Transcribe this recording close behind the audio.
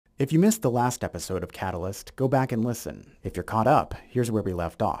If you missed the last episode of Catalyst, go back and listen. If you're caught up, here's where we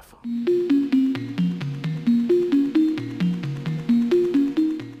left off.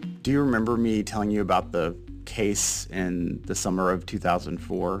 Do you remember me telling you about the case in the summer of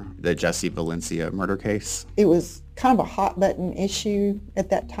 2004, the Jesse Valencia murder case? It was kind of a hot button issue at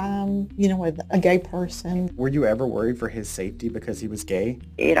that time, with a gay person. Were you ever worried for his safety because he was gay?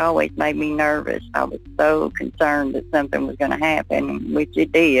 It always made me nervous. I was so concerned that something was going to happen, which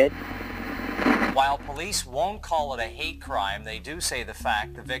it did. While police won't call it a hate crime, they do say the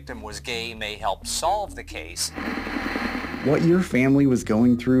fact the victim was gay may help solve the case. What your family was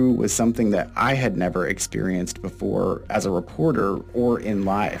going through was something that I had never experienced before as a reporter or in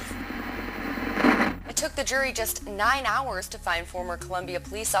life. It took the jury just 9 hours to find former Columbia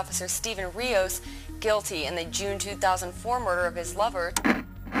police officer Stephen Rios guilty in the June 2004 murder of his lover.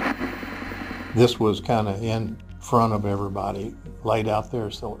 This was kind of in front of everybody, laid out there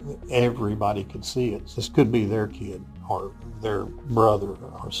so everybody could see it. This could be their kid or their brother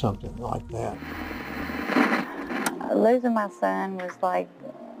or something like that. Losing my son was like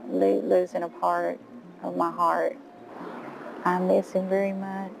losing a part of my heart. I miss him very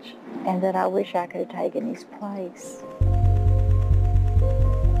much, and that I wish I could have taken his place.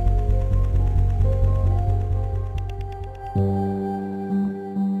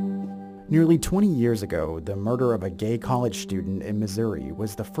 Nearly 20 years ago, the murder of a gay college student in Missouri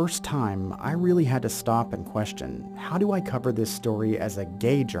was the first time I really had to stop and question, how do I cover this story as a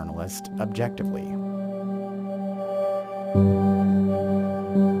gay journalist objectively?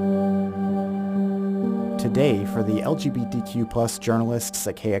 Today, for the LGBTQ+ journalists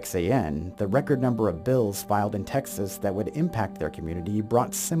at KXAN, the record number of bills filed in Texas that would impact their community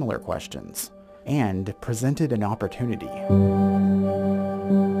brought similar questions and presented an opportunity.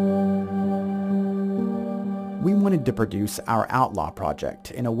 We wanted to produce our Outlaw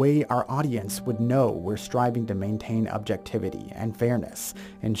project in a way our audience would know we're striving to maintain objectivity and fairness,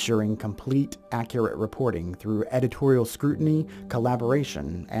 ensuring complete, accurate reporting through editorial scrutiny,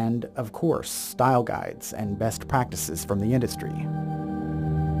 collaboration, and, of course, style guides and best practices from the industry.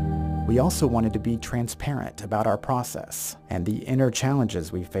 We also wanted to be transparent about our process and the inner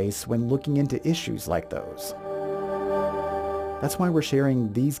challenges we face when looking into issues like those. That's why we're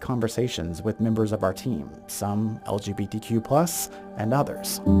sharing these conversations with members of our team, some LGBTQ+, and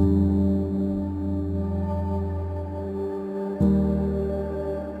others.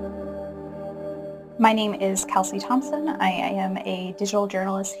 My name is Kelsey Thompson. I am a digital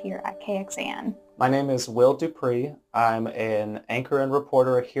journalist here at KXAN. My name is Will Dupree. I'm an anchor and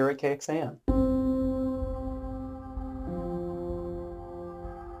reporter here at KXAN.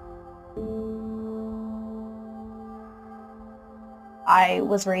 I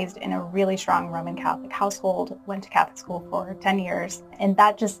was raised in a really strong Roman Catholic household, went to Catholic school for 10 years, and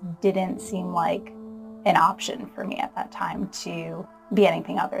that just didn't seem like an option for me at that time to be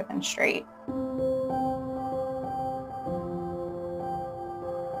anything other than straight.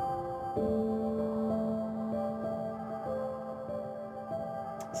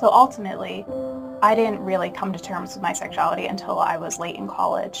 So ultimately, I didn't really come to terms with my sexuality until I was late in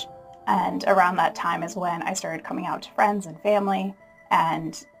college. And around that time is when I started coming out to friends and family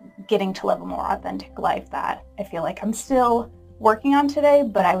and getting to live a more authentic life that I feel like I'm still working on today,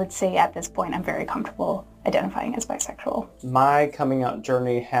 but I would say at this point I'm very comfortable identifying as bisexual. My coming out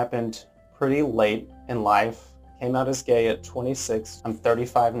journey happened pretty late in life. Came out as gay at 26. I'm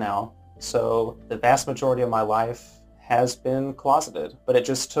 35 now. So the vast majority of my life has been closeted, but it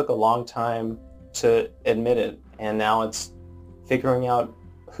just took a long time to admit it. And now it's figuring out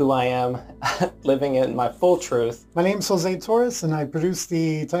who I am, living in my full truth. My name is Jose Torres, and I produce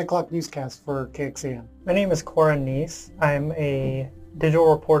the 10 o'clock newscast for KXAN. My name is Cora Neese. I'm a digital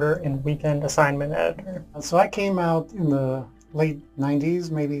reporter and weekend assignment editor. So I came out in the late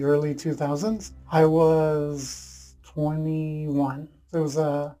 90s, maybe early 2000s. I was 21. It was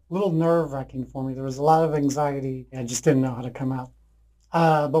a little nerve-wracking for me. There was a lot of anxiety. I just didn't know how to come out.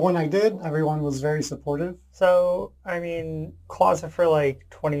 But when I did, everyone was very supportive. So, closet for like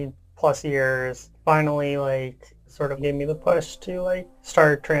 20 plus years, finally sort of gave me the push to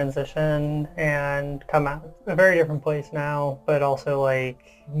start transition and come out. A very different place now, but also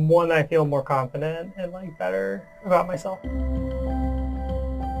one I feel more confident and better about myself.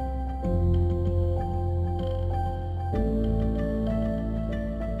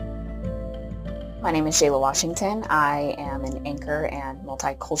 My name is Jayla Washington. I am an anchor and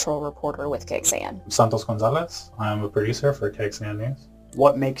multicultural reporter with KXAN. Santos Gonzalez. I'm a producer for KXAN News.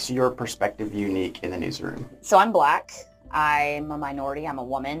 What makes your perspective unique in the newsroom? So I'm Black. I'm a minority. I'm a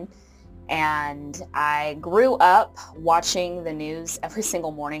woman. And I grew up watching the news every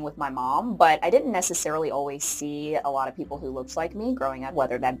single morning with my mom, but I didn't necessarily always see a lot of people who looked like me growing up,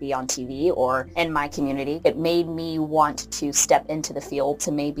 whether that be on TV or in my community. It made me want to step into the field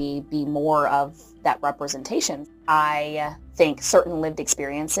to maybe be more of that representation. I think certain lived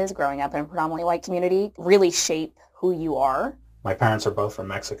experiences growing up in a predominantly white community really shape who you are. My parents are both from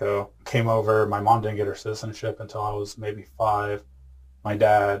Mexico. Came over, my mom didn't get her citizenship until I was maybe 5. My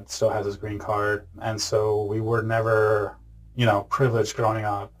dad still has his green card. And so we were never, privileged growing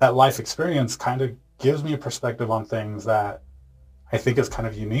up. That life experience kind of gives me a perspective on things that I think is kind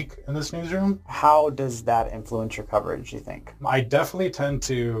of unique in this newsroom. How does that influence your coverage, you think? I definitely tend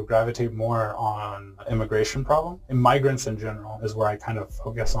to gravitate more on immigration problem. And migrants in general is where I kind of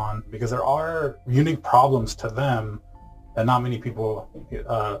focus on, because there are unique problems to them that not many people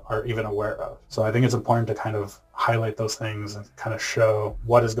are even aware of. So I think it's important to kind of highlight those things and kind of show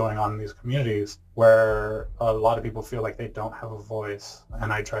what is going on in these communities where a lot of people feel like they don't have a voice.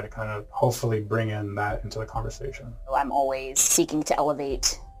 And I try to kind of hopefully bring in that into the conversation. I'm always seeking to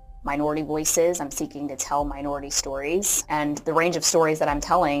elevate minority voices. I'm seeking to tell minority stories. And the range of stories that I'm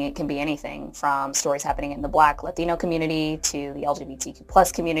telling, it can be anything from stories happening in the Black Latino community to the LGBTQ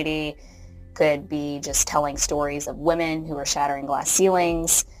plus community. Could be just telling stories of women who are shattering glass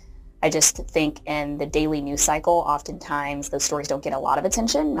ceilings. I just think in the daily news cycle, oftentimes those stories don't get a lot of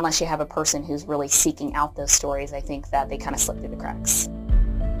attention. Unless you have a person who's really seeking out those stories, I think that they kind of slip through the cracks.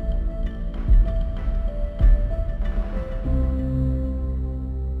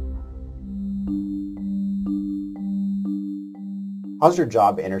 How's your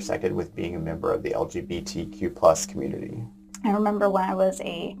job intersected with being a member of the LGBTQ plus community? I remember when I was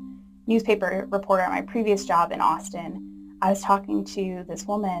a newspaper reporter at my previous job in Austin, I was talking to this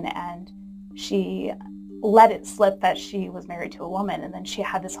woman and she let it slip that she was married to a woman, and then she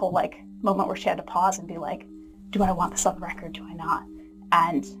had this whole moment where she had to pause and be like, do I want this on the record? Do I not?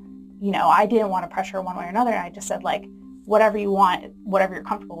 And I didn't want to pressure her one way or another, and I just said whatever you want, whatever you're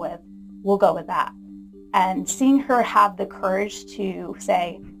comfortable with, we'll go with that. And seeing her have the courage to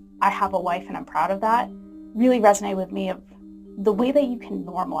say, I have a wife and I'm proud of that, really resonated with me of the way that you can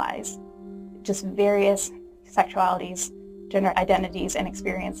normalize just various sexualities, gender identities, and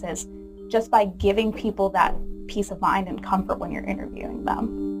experiences just by giving people that peace of mind and comfort when you're interviewing them.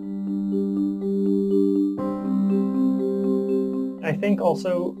 I think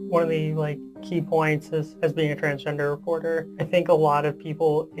also one of the key points is, as being a transgender reporter, I think a lot of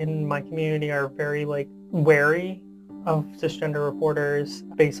people in my community are very wary of cisgender reporters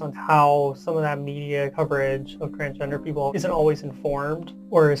based on how some of that media coverage of transgender people isn't always informed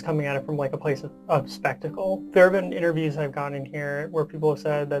or is coming at it from a place of spectacle. There have been interviews I've gotten here where people have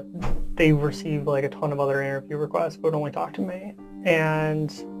said that they've received a ton of other interview requests but only talk to me.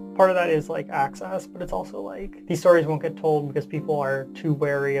 And part of that is access, but it's also these stories won't get told because people are too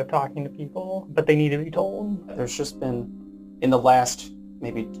wary of talking to people, but they need to be told. There's just been, in the last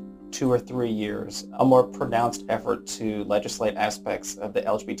maybe 2 or 3 years, a more pronounced effort to legislate aspects of the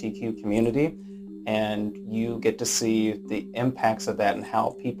LGBTQ community, and you get to see the impacts of that and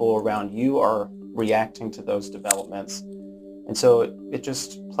how people around you are reacting to those developments. And so it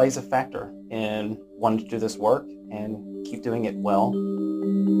just plays a factor in wanting to do this work and keep doing it well.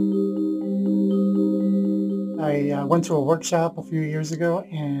 I went to a workshop a few years ago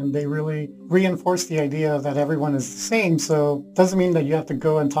and they really reinforced the idea that everyone is the same. So it doesn't mean that you have to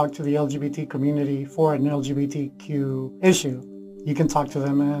go and talk to the LGBT community for an LGBTQ issue. You can talk to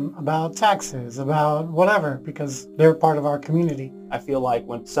them about taxes, about whatever, because they're part of our community. I feel like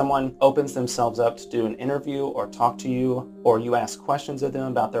when someone opens themselves up to do an interview or talk to you, or you ask questions of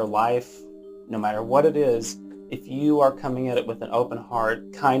them about their life, no matter what it is, if you are coming at it with an open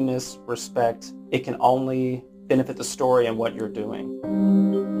heart, kindness, respect, it can only benefit the story and what you're doing.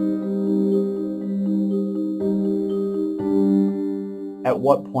 At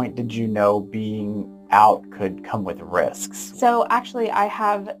what point did you know being out could come with risks? So actually I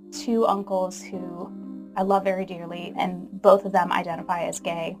have 2 uncles who I love very dearly, and both of them identify as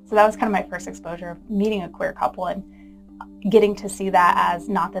gay. So that was kind of my first exposure of meeting a queer couple and getting to see that as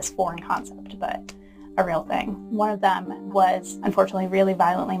not this foreign concept, but a real thing. One of them was unfortunately really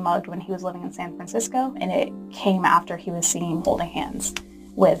violently mugged when he was living in San Francisco, and it came after he was seen holding hands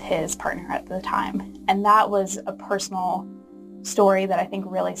with his partner at the time. And that was a personal story that I think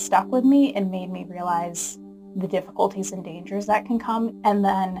really stuck with me and made me realize the difficulties and dangers that can come. And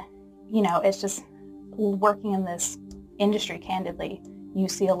then, it's just working in this industry, candidly, you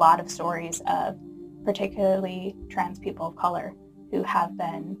see a lot of stories of particularly trans people of color who have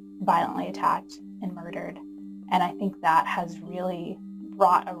been violently attacked and murdered. And I think that has really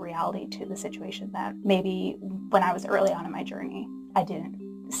brought a reality to the situation that maybe when I was early on in my journey, I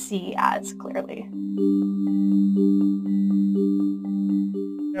didn't see as clearly.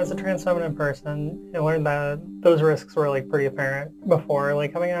 As a trans feminine person, I learned that those risks were like pretty apparent before,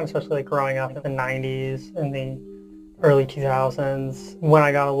 like coming out, especially like growing up in the 90s and the early 2000s. When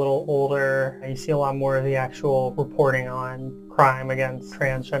I got a little older, you see a lot more of the actual reporting on crime against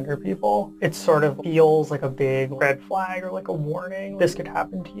transgender people. It sort of feels like a big red flag or like a warning, this could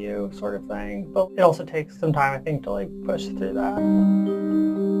happen to you sort of thing. But it also takes some time, I think, to like push through that.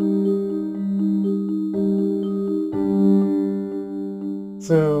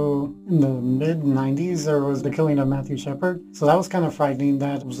 So in the mid-90s, there was the killing of Matthew Shepard. So that was kind of frightening.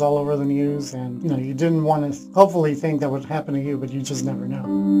 That was all over the news. And, you didn't want to hopefully think that would happen to you, but you just never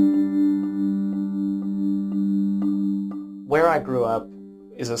know. Where I grew up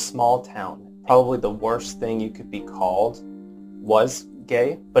is a small town. Probably the worst thing you could be called was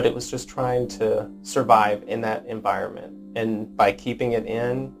gay, but it was just trying to survive in that environment. And by keeping it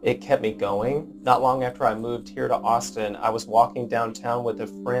in, it kept me going. Not long after I moved here to Austin, I was walking downtown with a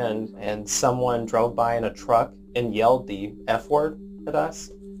friend and someone drove by in a truck and yelled the F word at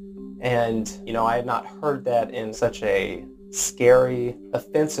us. And, I had not heard that in such a scary,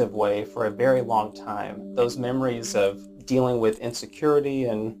 offensive way for a very long time. Those memories of dealing with insecurity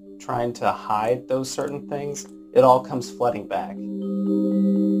and trying to hide those certain things, it all comes flooding back.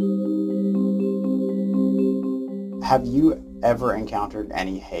 Have you ever encountered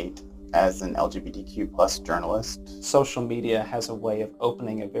any hate as an LGBTQ plus journalist? Social media has a way of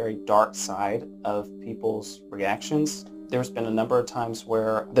opening a very dark side of people's reactions. There's been a number of times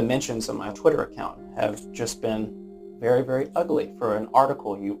where the mentions on my Twitter account have just been very, very ugly for an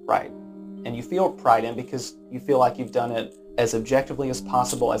article you write. And you feel pride in because you feel like you've done it as objectively as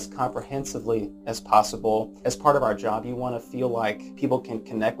possible, as comprehensively as possible. As part of our job, you want to feel like people can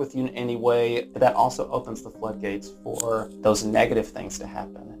connect with you in any way, but that also opens the floodgates for those negative things to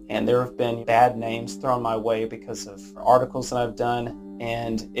happen. And there have been bad names thrown my way because of articles that I've done,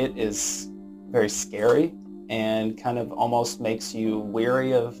 and it is very scary and kind of almost makes you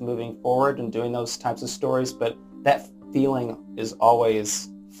weary of moving forward and doing those types of stories, but that feeling is always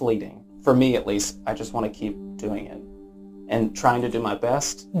fleeting. For me, at least, I just want to keep doing it and trying to do my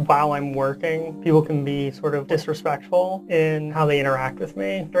best. While I'm working, people can be sort of disrespectful in how they interact with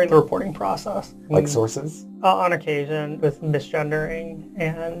me during the reporting process. Like sources? On occasion, with misgendering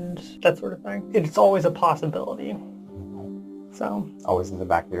and that sort of thing. It's always a possibility. So. Always in the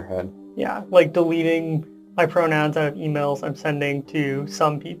back of your head. Yeah, like deleting my pronouns out of emails I'm sending to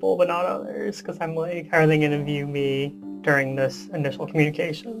some people, but not others, because I'm like, how are they going to view me during this initial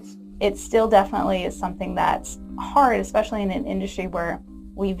communications? It still definitely is something that's hard, especially in an industry where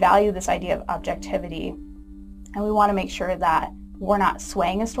we value this idea of objectivity, and we want to make sure that we're not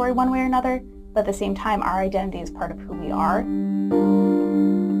swaying a story one way or another, but at the same time, our identity is part of who we are.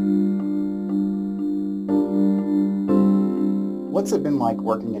 What's it been like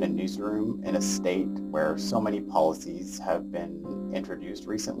working in a newsroom in a state where so many policies have been introduced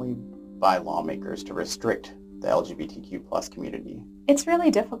recently by lawmakers to restrict the LGBTQ plus community? It's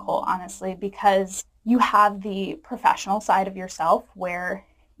really difficult, honestly, because you have the professional side of yourself where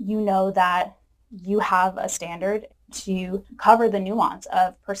you know that you have a standard to cover the nuance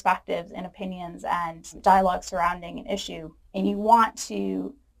of perspectives and opinions and dialogue surrounding an issue, and you want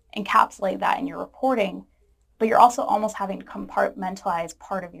to encapsulate that in your reporting, but you're also almost having to compartmentalize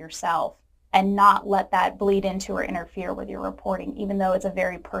part of yourself and not let that bleed into or interfere with your reporting, even though it's a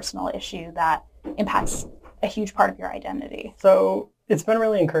very personal issue that impacts a huge part of your identity. So it's been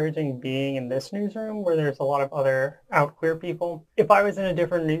really encouraging being in this newsroom where there's a lot of other out queer people. If I was in a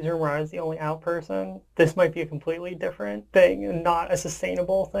different newsroom where I was the only out person, this might be a completely different thing and not a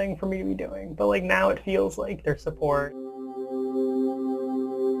sustainable thing for me to be doing. But like now it feels like there's support.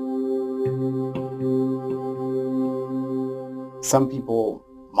 Some people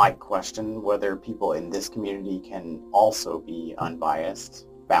might question whether people in this community can also be unbiased,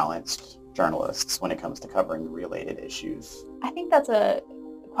 balanced journalists when it comes to covering related issues. I think that's a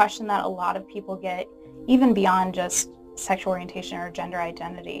question that a lot of people get, even beyond just sexual orientation or gender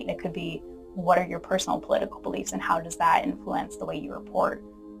identity. It could be, what are your personal political beliefs and how does that influence the way you report?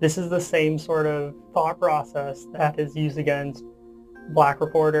 This is the same sort of thought process that is used against Black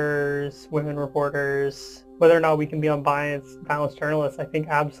reporters, women reporters. Whether or not we can be unbiased, balanced journalists, I think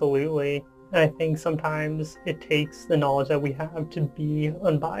absolutely. And I think sometimes it takes the knowledge that we have to be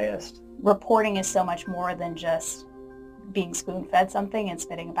unbiased. Reporting is so much more than just being spoon-fed something and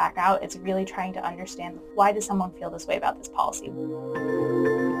spitting it back out. It's really trying to understand, why does someone feel this way about this policy?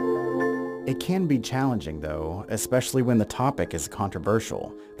 It can be challenging though, especially when the topic is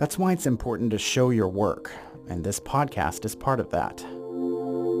controversial. That's why it's important to show your work, and this podcast is part of that.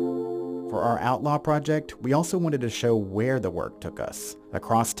 For our Outlaw project, we also wanted to show where the work took us,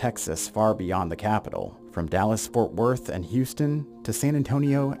 across Texas far beyond the capital, from Dallas-Fort Worth and Houston to San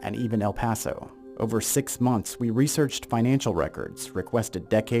Antonio and even El Paso. Over 6 months, we researched financial records, requested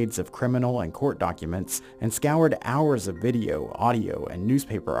decades of criminal and court documents, and scoured hours of video, audio, and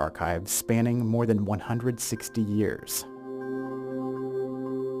newspaper archives spanning more than 160 years.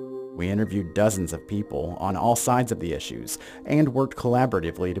 We interviewed dozens of people on all sides of the issues and worked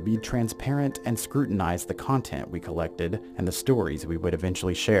collaboratively to be transparent and scrutinize the content we collected and the stories we would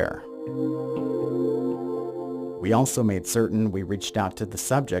eventually share. We also made certain we reached out to the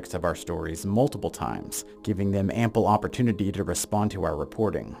subjects of our stories multiple times, giving them ample opportunity to respond to our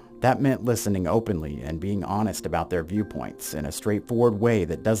reporting. That meant listening openly and being honest about their viewpoints in a straightforward way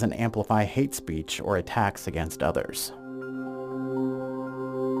that doesn't amplify hate speech or attacks against others.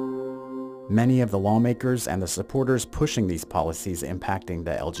 Many of the lawmakers and the supporters pushing these policies impacting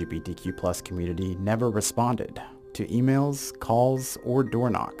the LGBTQ+ community never responded to emails, calls, or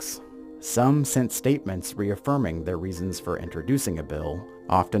door knocks. Some sent statements reaffirming their reasons for introducing a bill,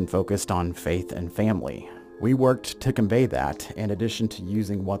 often focused on faith and family. We worked to convey that, in addition to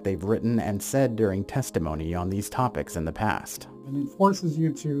using what they've written and said during testimony on these topics in the past. And it forces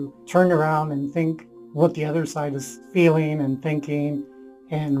you to turn around and think what the other side is feeling and thinking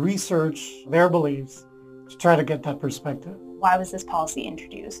and research their beliefs to try to get that perspective. Why was this policy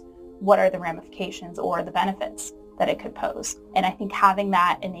introduced? What are the ramifications or the benefits that it could pose? And I think having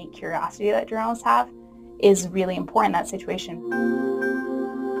that innate curiosity that journalists have is really important in that situation.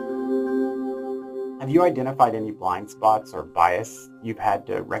 Have you identified any blind spots or bias you've had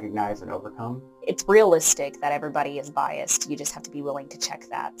to recognize and overcome? It's realistic that everybody is biased. You just have to be willing to check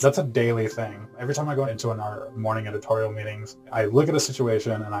that. That's a daily thing. Every time I go into our morning editorial meetings, I look at a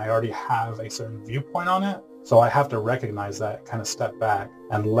situation and I already have a certain viewpoint on it. So I have to recognize that, kind of step back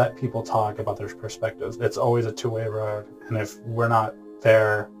and let people talk about their perspectives. It's always a two-way road. And if we're not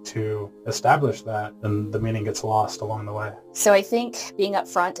there to establish that, then the meaning gets lost along the way. So I think being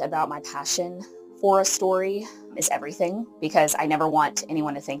upfront about my passion for a story is everything, because I never want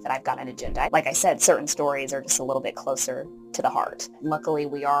anyone to think that I've got an agenda. Like I said, certain stories are just a little bit closer to the heart. Luckily,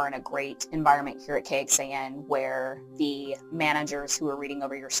 we are in a great environment here at KXAN where the managers who are reading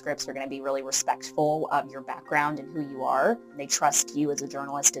over your scripts are going to be really respectful of your background and who you are. They trust you as a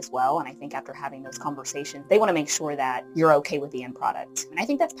journalist as well. And I think after having those conversations, they want to make sure that you're okay with the end product. And I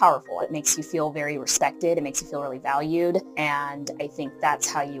think that's powerful. It makes you feel very respected. It makes you feel really valued. And I think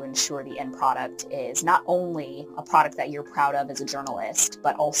that's how you ensure the end product is not only a product that you're proud of as a journalist,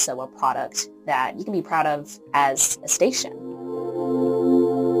 but also a product that you can be proud of as a station.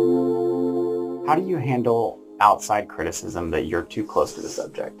 How do you handle outside criticism that you're too close to the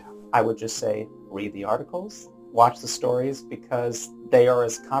subject? I would just say read the articles, watch the stories, because they are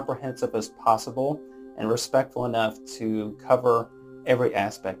as comprehensive as possible and respectful enough to cover every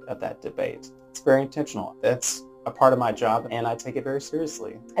aspect of that debate. It's very intentional. That's a part of my job, and I take it very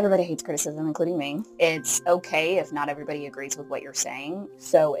seriously. Everybody hates criticism, including me. It's okay if not everybody agrees with what you're saying.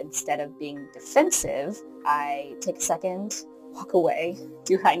 So instead of being defensive, I take a second, walk away,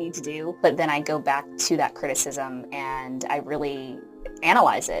 do what I need to do, but then I go back to that criticism and I really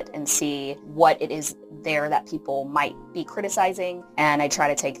analyze it and see what it is there that people might be criticizing, and I try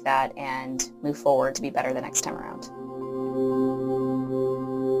to take that and move forward to be better the next time around.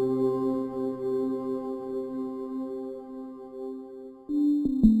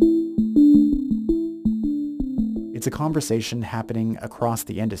 It's a conversation happening across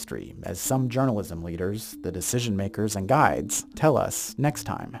the industry, as some journalism leaders, the decision makers and guides, tell us next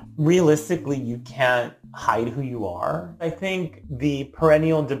time. Realistically, you can't hide who you are. I think the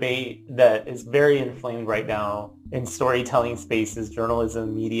perennial debate that is very inflamed right now in storytelling spaces,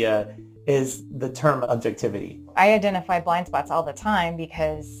 journalism, media, is the term objectivity. I identify blind spots all the time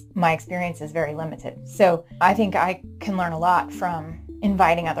because my experience is very limited. So I think I can learn a lot from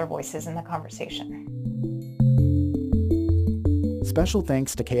inviting other voices in the conversation. Special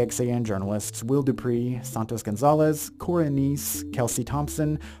thanks to KXAN journalists Will Dupree, Santos Gonzalez, Cora Anise, Kelsey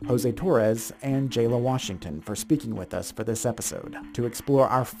Thompson, Jose Torres, and Jayla Washington for speaking with us for this episode. To explore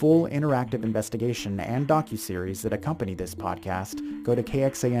our full interactive investigation and docuseries that accompany this podcast, go to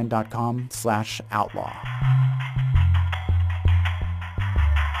kxan.com/outlaw.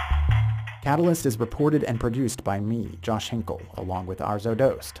 Catalyst is reported and produced by me, Josh Hinkle, along with Arzo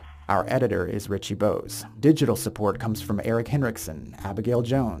Dost. Our editor is Richie Bose. Digital support comes from Eric Henriksen, Abigail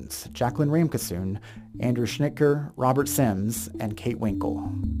Jones, Jacqueline Ramkasoon, Andrew Schnittker, Robert Sims, and Kate Winkle.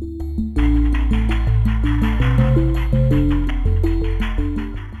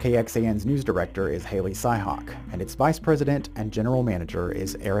 KXAN's news director is Haley Syhawk, and its vice president and general manager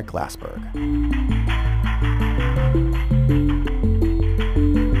is Eric Glassberg.